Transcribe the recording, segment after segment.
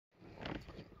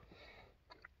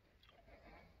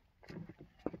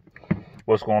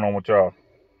What's going on with y'all?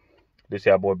 This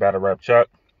y'all boy Battle Rap Chuck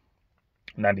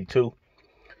 92.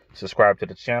 Subscribe to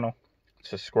the channel.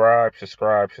 Subscribe.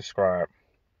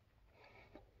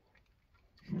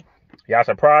 Y'all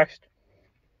surprised?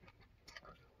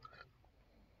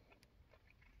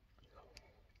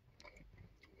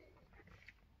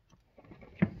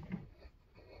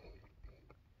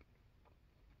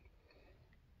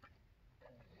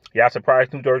 Y'all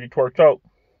surprised New Jersey twerk choke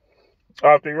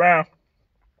all 3 rounds?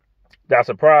 Y'all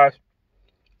surprised?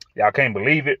 Y'all can't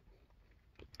believe it?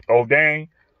 Oh dang.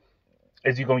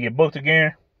 Is he gonna get booked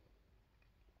again?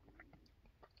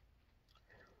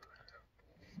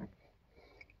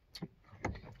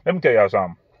 Let me tell y'all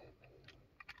something.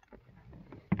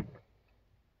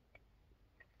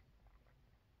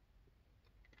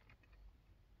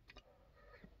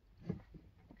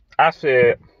 I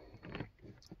said,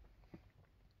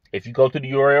 if you go to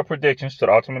the URL predictions, to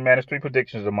the Ultimate Madness 3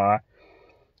 predictions of mine,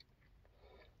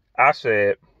 I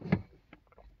said,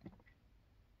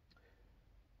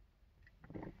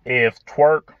 if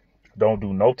Twork don't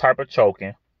do no type of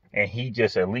choking and he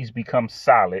just at least becomes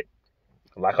solid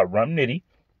like a Rum Nitty,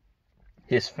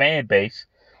 his fan base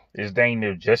is dang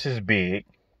near just as big,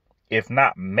 if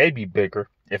not maybe bigger,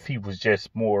 if he was just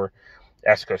more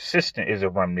as consistent as a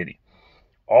Rum Nitty.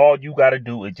 All you got to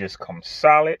do is just come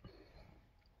solid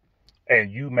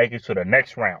and you make it to the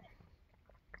next round.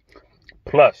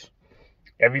 Plus,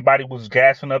 everybody was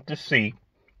gassing up to see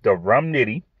the Rum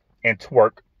Nitty and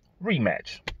Twork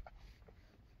rematch.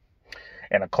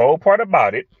 And the cold part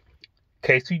about it,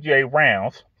 KCJ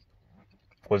rounds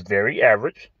was very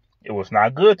average. It was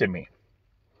not good to me.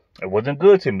 It wasn't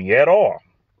good to me at all.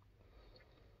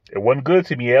 It wasn't good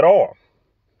to me at all.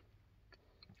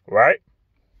 Right?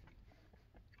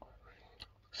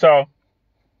 So,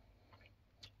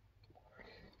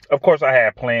 of course I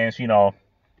had plans,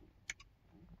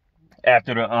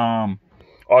 after the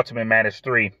Ultimate Madness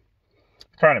 3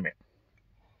 tournament.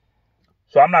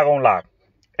 So I'm not gonna lie.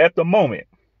 At the moment,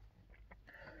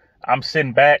 I'm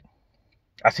sitting back.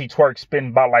 I see Twork spinning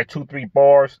about like 2-3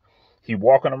 bars. He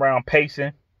walking around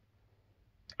pacing.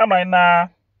 I'm like, nah.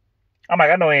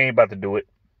 I know he ain't about to do it.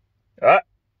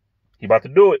 He about to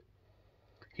do it.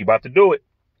 He about to do it.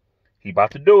 He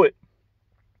about to do it.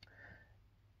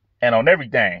 And on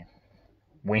everything,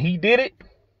 when he did it,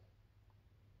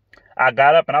 I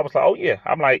got up and I was like, oh yeah.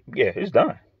 I'm like, yeah, it's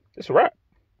done. It's a wrap.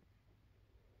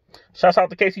 Shouts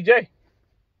out to KCJ.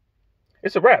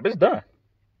 It's a wrap. It's done.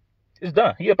 It's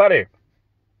done. He up out of here.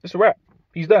 It's a wrap.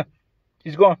 He's done.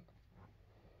 He's gone.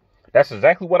 That's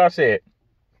exactly what I said.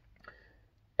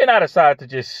 And I decided to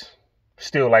just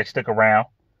still like stick around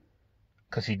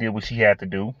because she did what she had to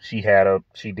do. She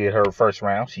did her first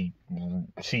round. She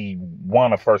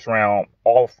won a first round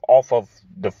off of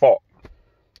default.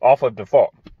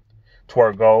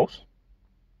 Twerk goes.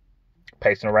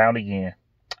 Pacing around again.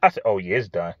 I said, oh yeah, it's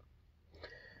done.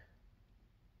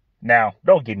 Now,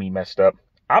 don't get me messed up.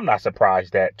 I'm not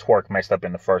surprised that Twerk messed up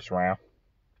in the first round.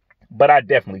 But I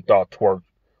definitely thought Twerk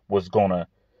was gonna,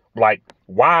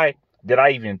 why did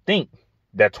I even think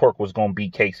that Twerk was gonna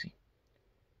beat Casey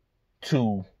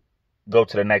to go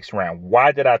to the next round?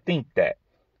 Why did I think that?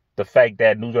 The fact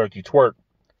that New Jersey Twerk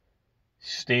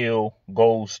still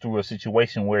goes through a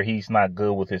situation where he's not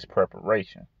good with his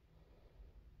preparation.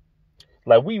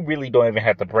 Like, we really don't even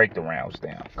have to break the rounds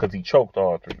down because he choked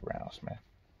all 3 rounds, man.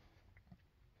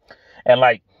 And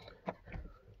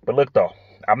but look though,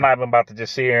 I'm not even about to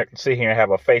just sit here and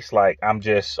have a face like I'm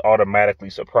just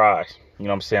automatically surprised. You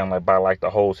know what I'm saying? By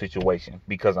the whole situation,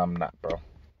 because I'm not, bro.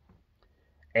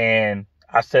 And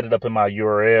I set it up in my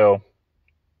URL,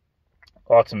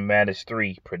 Ultimate Madness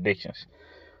 3 predictions.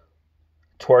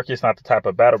 Twerk is not the type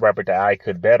of battle rapper that I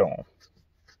could bet on.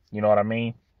 You know what I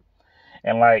mean?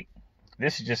 And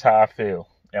this is just how I feel.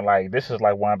 And this is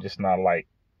why I'm just not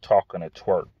talking to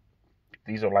Twerk.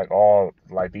 These are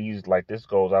this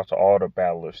goes out to all the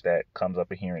battlers that comes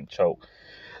up in here and choke.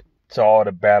 To all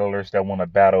the battlers that want to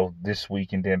battle this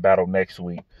week and then battle next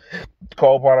week. The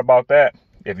cold part about that,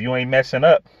 if you ain't messing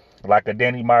up like a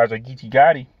Danny Myers or Geechee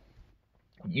Gotti,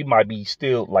 you might be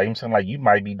still, you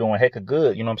might be doing heck of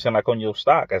good, you know what I'm saying, on your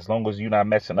stock, as long as you're not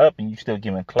messing up and you still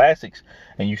giving classics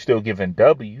and you still giving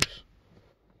W's.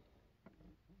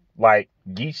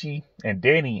 Geechee and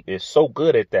Danny is so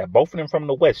good at that. Both of them from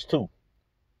the West, too.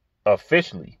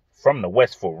 Officially from the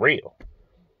West for real.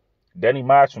 Danny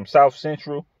Myers from South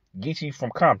Central, Geechee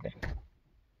from Compton.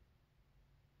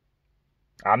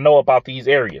 I know about these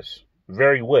areas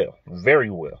very well.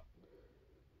 Very well.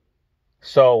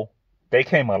 So, they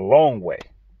came a long way.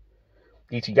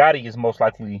 Geechee Gotti is most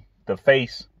likely the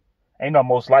face. Ain't no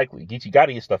most likely. Geechee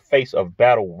Gotti is the face of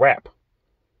battle rap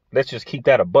Let's just keep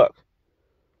that a buck.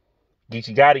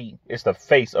 Geechee Gotti is the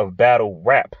face of battle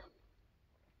rap.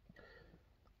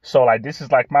 So like this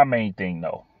is like my main thing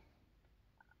though.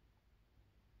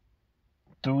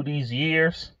 Through these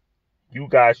years, you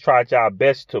guys tried your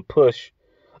best to push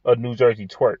a New Jersey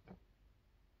twerk.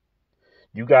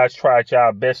 You guys tried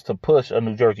your best to push a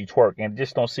New Jersey twerk, and it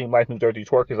just don't seem like New Jersey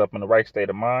twerk is up in the right state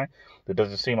of mind. It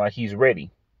doesn't seem like he's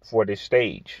ready for this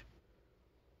stage.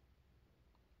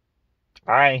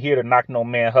 I ain't here to knock no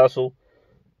man hustle.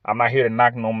 I'm not here to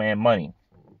knock no man money.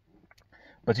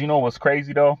 But you know what's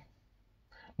crazy though?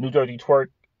 New Jersey twerk,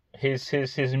 his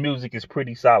music is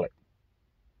pretty solid.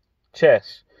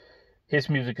 Chess, his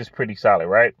music is pretty solid,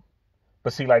 right?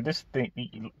 But see, like this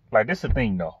thing, like this is the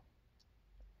thing though.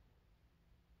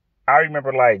 I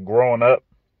remember like growing up,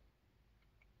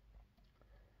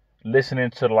 listening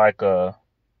to like a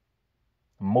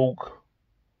Mook,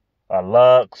 a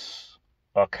Lux,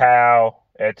 a Cow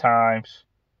at times.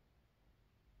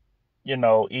 You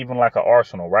know, even like an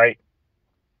Arsenal, right?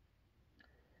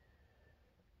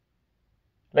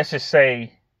 Let's just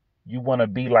say you want to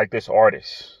be like this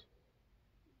artist,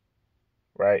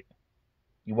 right?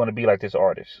 You want to be like this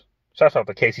artist. Shouts out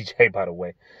to KCJ, by the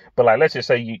way. But like, let's just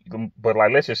say you know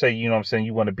what I'm saying,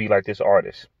 you want to be like this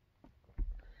artist.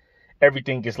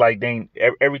 Everything is like damn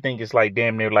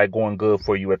near like going good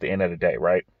for you at the end of the day,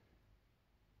 right?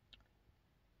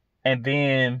 And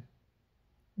then,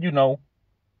 you know,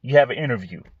 you have an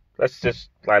interview. Let's just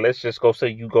go say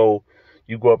you go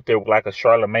up there with like a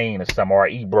Charlemagne or something, or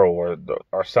Ebro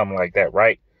or something like that,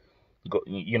 right?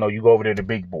 You go over there to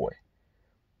Big Boy.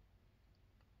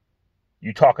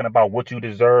 You talking about what you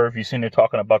deserve. You sitting there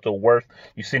talking about your worth.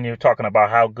 You sitting there talking about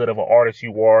how good of an artist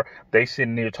you are. They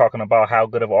sitting there talking about how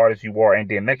good of an artist you are. And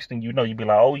then next thing you know, you be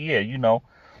like, oh yeah,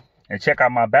 and check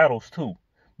out my battles too.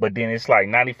 But then it's like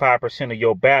 95% of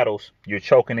your battles, you're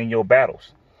choking in your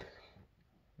battles.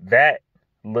 That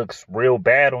looks real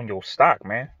bad on your stock,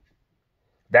 man.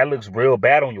 That looks real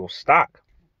bad on your stock.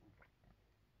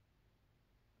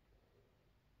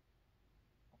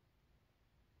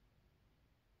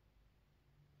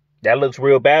 That looks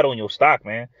real bad on your stock,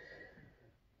 man.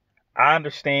 I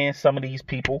understand some of these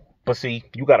people, but see,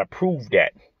 you got to prove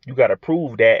that. You got to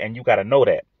prove that, and you got to know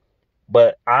that.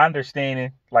 But I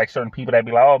understand like certain people that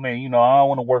be like, oh man, I don't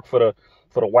want to work for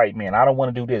the white man. I don't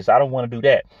want to do this. I don't want to do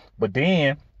that. But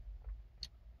then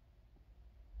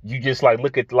you just like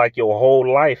look at like your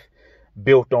whole life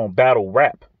built on battle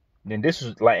rap. Then this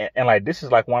is like, and like this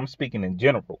is like when I'm speaking in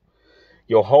general.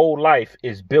 Your whole life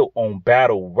is built on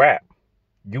battle rap.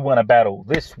 You want to battle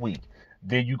this week,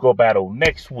 then you go battle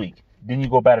next week, then you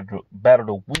go battle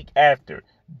the week after.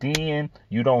 Then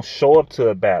you don't show up to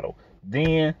a battle.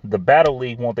 Then the battle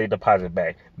league want their deposit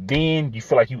back. Then you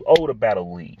feel like you owe the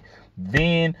battle league.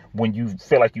 Then when you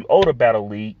feel like you owe the battle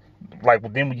league,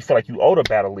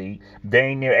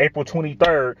 then near April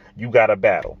 23rd, you got a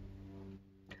battle.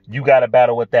 You got a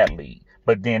battle with that league.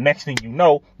 But then next thing you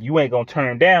know, you ain't going to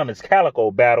turn down this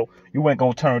Calico battle. You ain't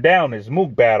going to turn down this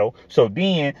Mook battle. So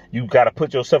then you got to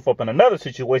put yourself up in another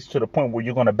situation to the point where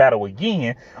you're going to battle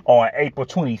again on April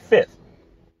 25th.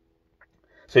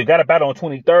 So you got to battle on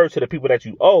 23rd to the people that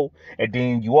you owe. And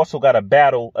then you also got to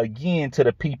battle again to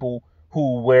the people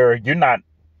where you're not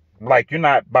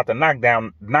about to knock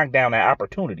down that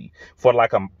opportunity for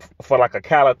like a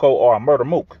Calico or a Murder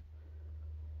Mook.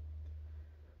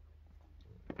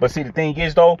 But see, the thing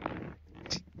is though,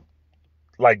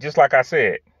 just like I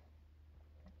said,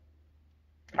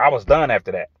 I was done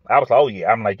after that. I was like, oh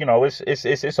yeah, I'm like,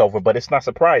 it's over. But it's not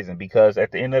surprising because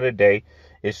at the end of the day,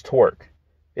 it's twerk.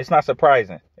 It's not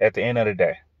surprising at the end of the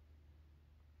day.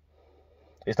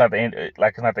 It's not the end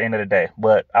of the day.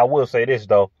 But I will say this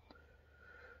though,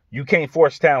 you can't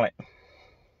force talent.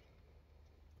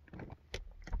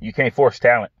 You can't force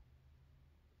talent.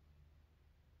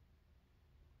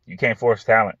 You can't force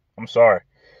talent. I'm sorry.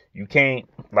 You can't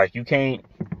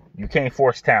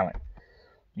force talent.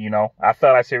 I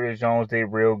felt like Serious Jones did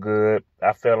real good.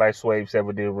 I felt like Swave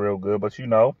Sever did real good. But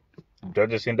they'll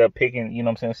just end up picking,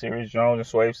 Serious Jones and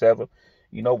Swave Sever,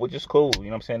 which is cool.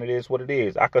 It is what it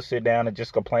is. I could sit down and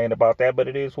just complain about that, but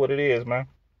it is what it is, man.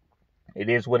 It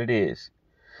is what it is.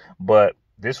 But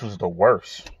this was the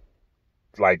worst.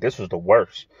 This was the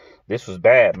worst. This was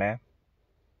bad, man.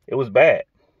 It was bad.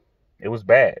 It was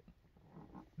bad.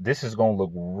 This is gonna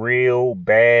look real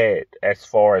bad as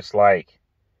far as like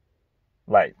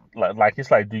it's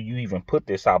like, do you even put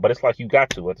this out? But it's like you got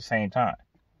to at the same time.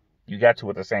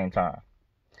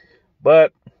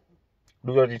 But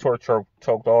New Jersey Twerk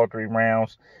choked all 3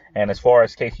 rounds. And as far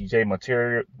as KCJ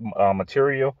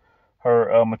material,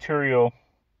 her material,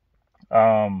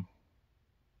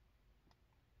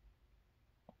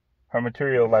 Her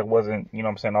material like wasn't, you know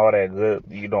what I'm saying, all that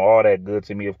good, all that good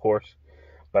to me, of course.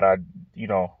 But I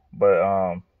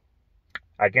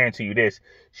guarantee you this,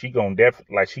 she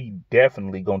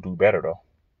definitely gonna do better though.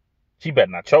 She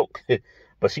better not choke,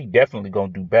 but she definitely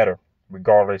gonna do better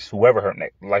regardless of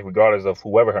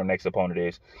whoever her next opponent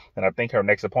is. And I think her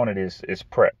next opponent is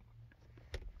Prep,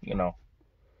 you know.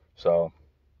 So,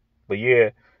 but yeah,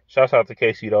 shouts out to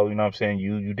Casey though, you know what I'm saying?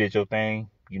 You did your thing.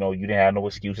 You know, you didn't have no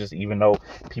excuses, even though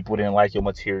people didn't like your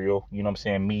material, you know what I'm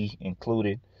saying, me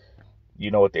included. You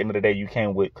know, at the end of the day, you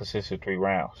came with consistent 3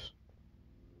 rounds.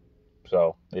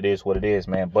 So it is what it is,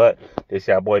 man. But this is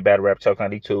your boy Battle Rap Chuck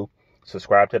 92.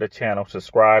 Subscribe to the channel.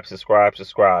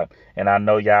 Subscribe. And I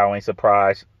know y'all ain't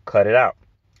surprised. Cut it out.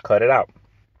 Cut it out.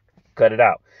 Cut it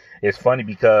out. It's funny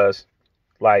because,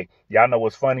 like, y'all know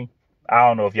what's funny? I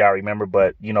don't know if y'all remember,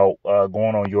 but, going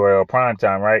on URL prime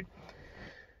time, right?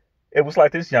 It was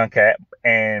like this young cat,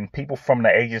 and people from the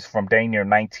ages from dang near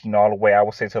 19 all the way, I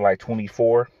would say, to like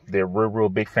 24, they're real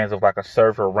big fans of like a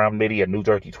server, Rum Nitty, and New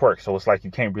Jersey Twork. So it's like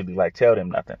you can't really like tell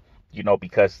them nothing,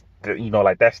 because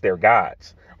like that's their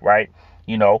gods, right?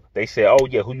 They say, oh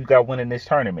yeah, who you got winning this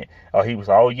tournament? Oh, he was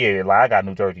like, oh yeah, like I got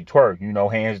New Jersey Twork,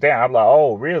 hands down. I'm like,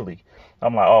 oh really?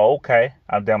 I'm like, oh okay.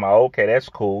 I'm like, okay, that's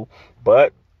cool.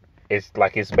 But it's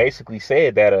basically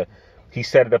said that he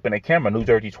set it up in a camera, New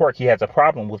Jersey Twork. He has a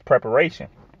problem with preparation.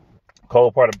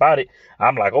 Cold part about it,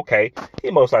 I'm like, okay,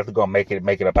 he most likely gonna make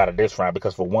it up out of this round,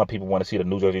 because for one, people want to see the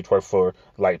New Jersey Twork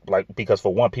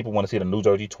people want to see the New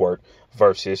Jersey Twork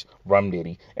versus Rum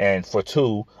Nitty, and for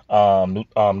two,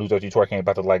 New Jersey Twork ain't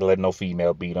about to like let no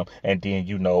female beat him, and then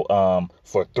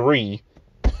for three,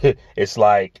 it's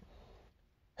like,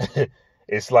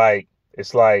 it's like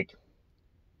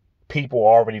people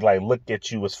already like look at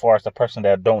you as far as the person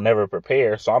that don't never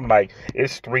prepare. So I'm like,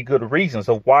 it's 3 good reasons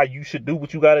of why you should do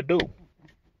what you got to do.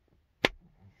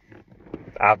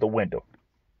 Out the window.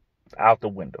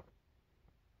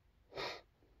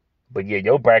 But yeah,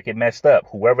 your bracket messed up.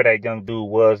 Whoever that young dude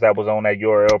was that was on that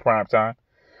URL prime time.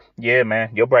 Yeah,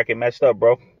 man, your bracket messed up,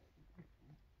 bro.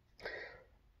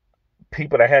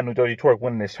 People that had New Jersey Twork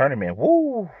winning this tournament.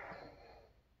 Woo.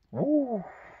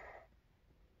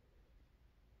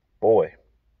 Boy.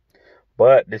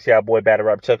 But this y'all boy Battle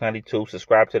Rap Chuck 92.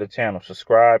 Subscribe to the channel.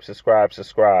 Subscribe.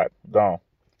 Gone.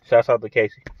 Shouts out to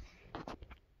Casey.